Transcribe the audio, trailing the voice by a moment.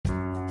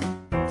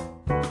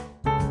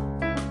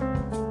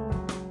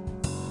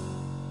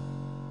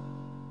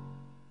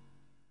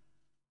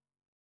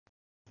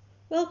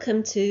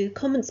Welcome to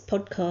Comments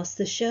Podcast,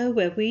 the show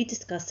where we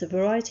discuss a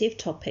variety of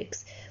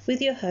topics with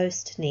your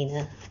host,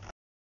 Nina.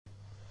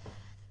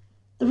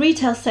 The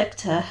retail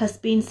sector has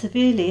been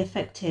severely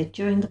affected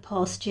during the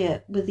past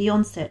year with the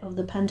onset of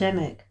the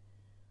pandemic.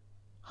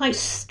 High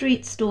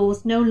street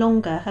stores no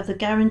longer have the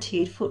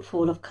guaranteed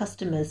footfall of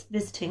customers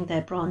visiting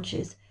their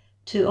branches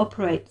to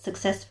operate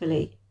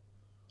successfully,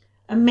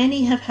 and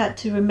many have had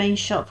to remain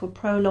shut for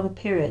prolonged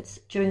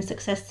periods during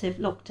successive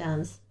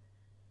lockdowns.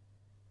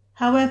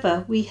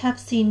 However, we have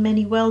seen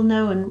many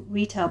well-known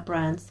retail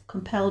brands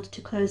compelled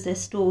to close their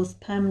stores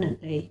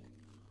permanently.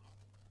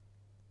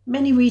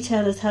 Many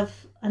retailers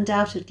have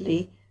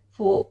undoubtedly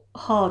fought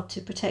hard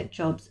to protect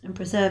jobs and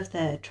preserve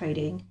their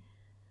trading.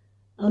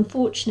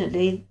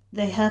 Unfortunately,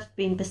 they have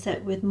been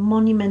beset with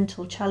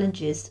monumental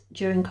challenges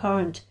during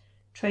current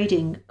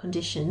trading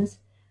conditions,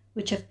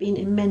 which have been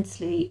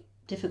immensely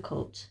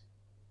difficult.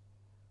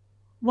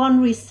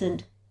 One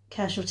recent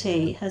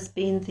casualty has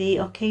been the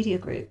Arcadia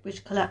Group,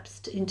 which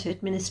collapsed into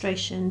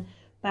administration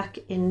back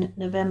in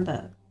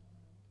November.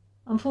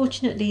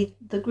 Unfortunately,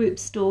 the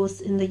group's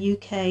stores in the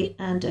UK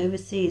and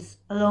overseas,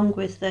 along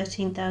with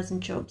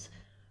 13,000 jobs,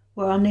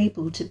 were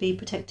unable to be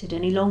protected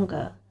any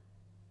longer.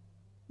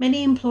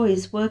 Many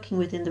employees working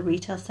within the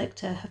retail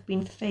sector have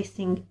been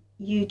facing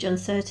huge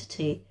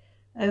uncertainty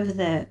over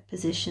their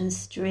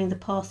positions during the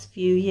past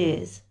few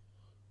years,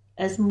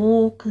 as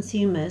more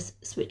consumers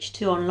switch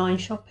to online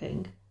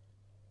shopping.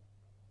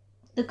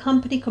 The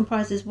company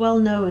comprises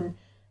well-known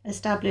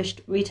established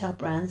retail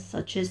brands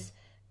such as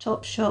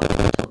Topshop,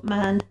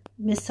 Topman,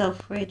 Miss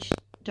Selfridge,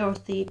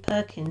 Dorothy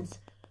Perkins,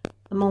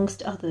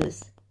 amongst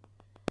others.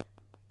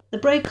 The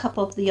breakup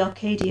of the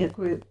Arcadia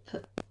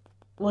Group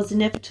was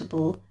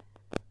inevitable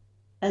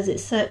as it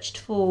searched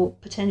for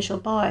potential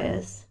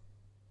buyers.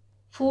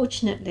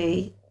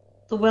 Fortunately,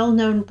 the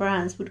well-known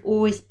brands would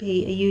always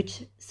be a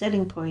huge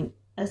selling point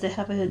as they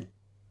have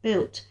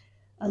built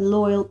a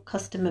loyal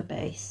customer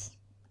base.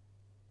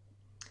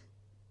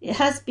 It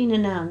has been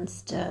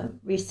announced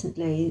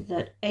recently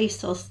that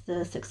ASOS,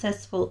 the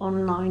successful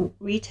online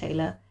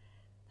retailer,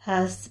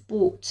 has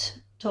bought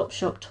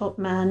Topshop,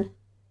 Topman,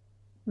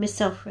 Miss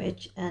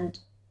Selfridge and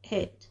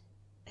HIIT.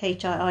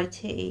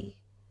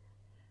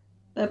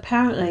 But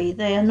apparently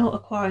they are not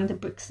acquiring the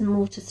bricks and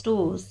mortar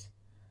stores.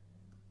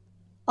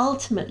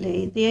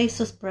 Ultimately, the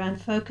ASOS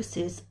brand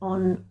focuses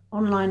on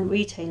online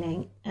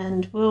retailing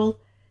and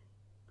will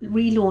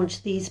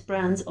relaunch these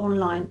brands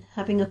online,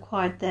 having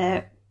acquired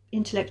their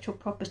intellectual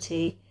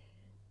property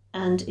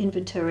and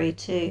inventory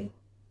too.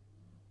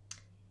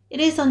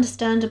 It is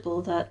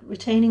understandable that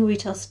retaining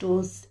retail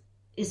stores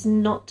is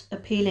not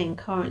appealing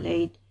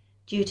currently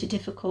due to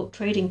difficult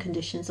trading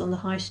conditions on the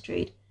high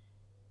street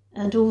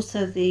and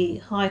also the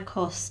high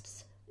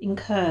costs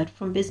incurred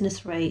from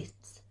business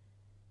rates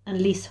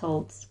and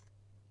leaseholds.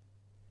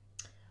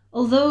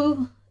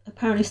 Although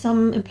apparently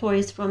some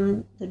employees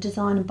from the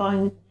design and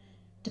buying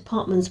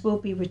departments will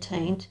be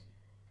retained,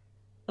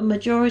 a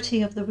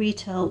majority of the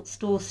retail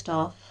store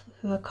staff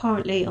who are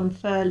currently on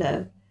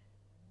furlough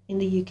in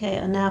the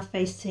UK are now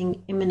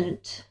facing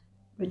imminent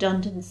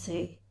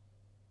redundancy.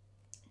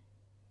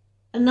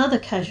 Another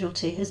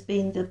casualty has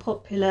been the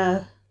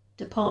popular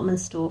department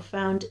store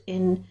found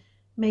in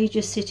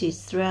major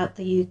cities throughout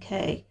the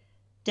UK,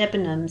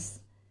 Debenhams.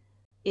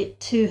 It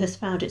too has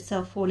found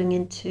itself falling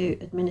into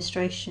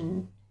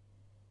administration.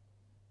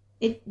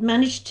 It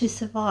managed to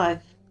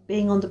survive,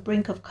 being on the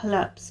brink of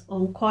collapse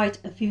on quite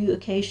a few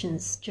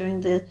occasions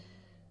during the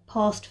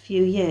past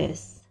few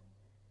years.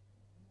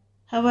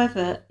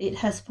 However, it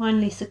has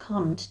finally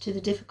succumbed to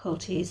the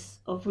difficulties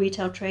of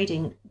retail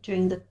trading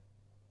during the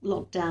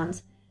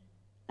lockdowns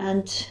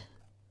and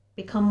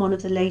become one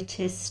of the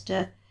latest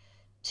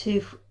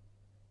to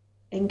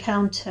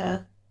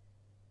encounter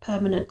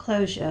permanent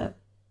closure.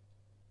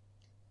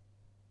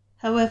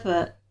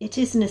 However, it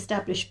is an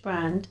established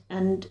brand,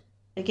 and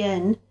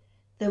again,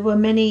 there were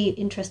many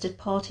interested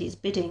parties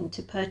bidding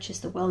to purchase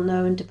the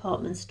well-known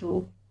department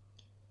store.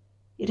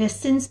 It has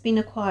since been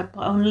acquired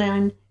by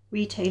online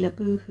retailer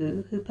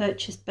Boohoo, who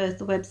purchased both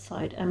the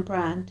website and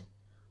brand.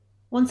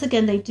 Once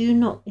again, they do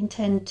not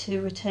intend to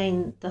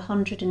retain the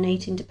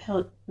 118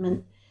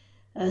 department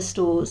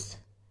stores,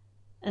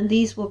 and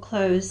these will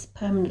close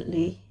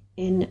permanently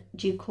in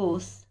due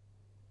course.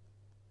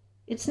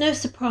 It's no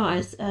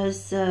surprise,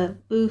 as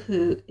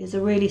Boohoo is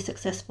a really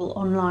successful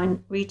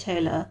online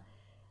retailer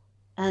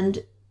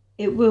and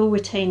it will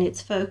retain its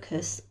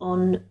focus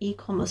on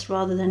e-commerce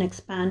rather than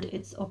expand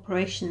its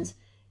operations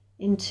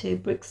into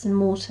bricks and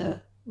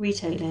mortar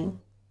retailing.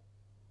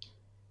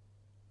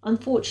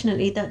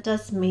 Unfortunately, that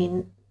does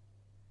mean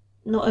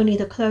not only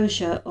the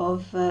closure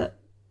of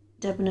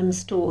Debenhams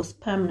stores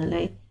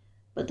permanently,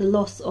 but the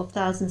loss of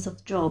thousands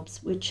of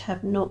jobs which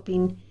have not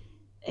been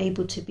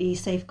able to be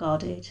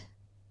safeguarded.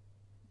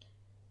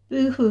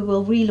 Boohoo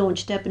will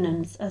relaunch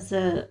Debenhams as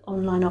an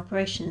online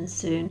operation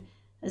soon,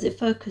 as it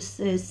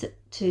focuses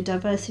to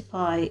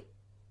diversify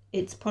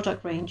its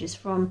product ranges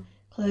from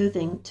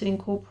clothing to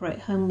incorporate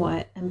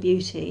homeware and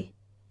beauty.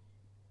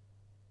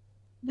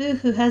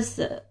 Boohoo has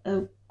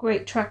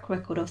great track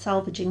record of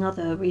salvaging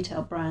other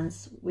retail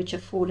brands which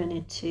have fallen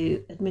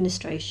into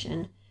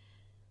administration.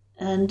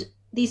 And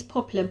these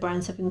popular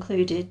brands have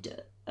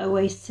included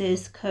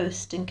Oasis,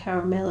 Coast and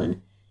Caramel,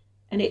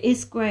 and it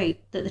is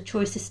great that the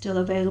choice is still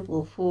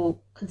available for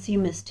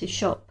consumers to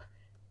shop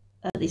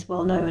at these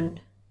well-known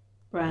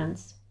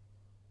brands.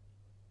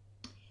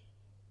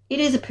 It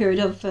is a period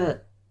of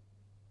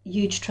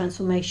huge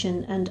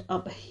transformation and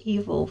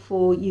upheaval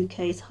for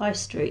UK's high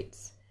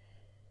streets.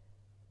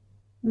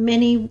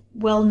 Many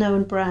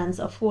well-known brands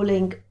are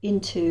falling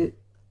into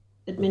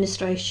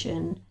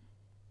administration,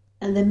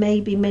 and there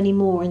may be many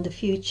more in the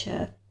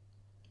future.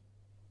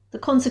 The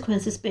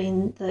consequence has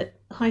been that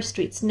high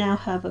streets now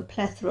have a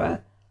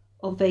plethora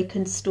of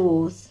vacant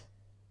stores.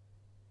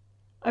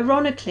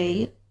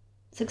 Ironically,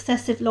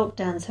 successive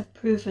lockdowns have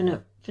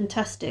proven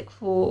fantastic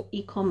for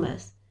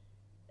e-commerce,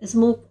 as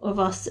more of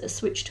us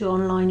switch to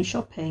online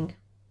shopping.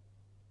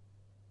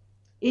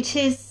 It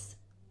is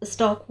a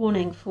stark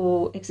warning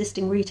for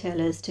existing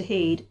retailers to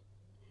heed,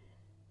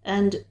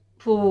 and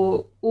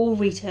for all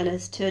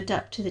retailers to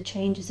adapt to the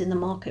changes in the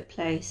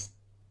marketplace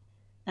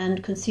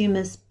and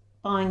consumers'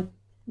 buying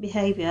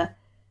behaviour,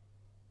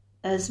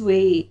 as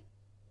we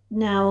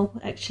now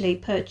actually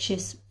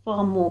purchase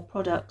far more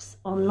products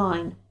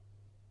online.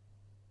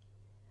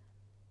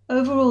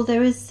 Overall,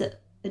 there is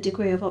a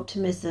degree of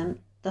optimism.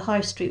 The high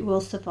street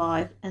will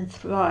survive and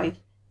thrive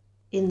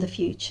in the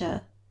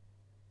future.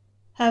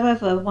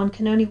 However, one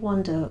can only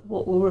wonder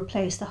what will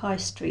replace the high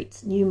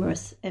street's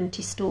numerous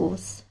empty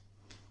stores.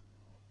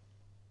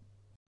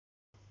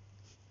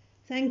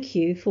 Thank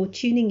you for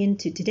tuning in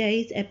to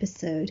today's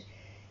episode.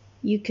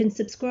 You can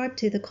subscribe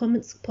to the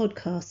Comments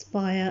podcast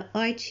via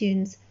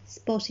iTunes,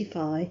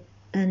 Spotify,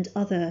 and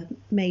other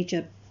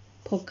major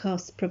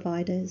podcast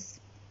providers.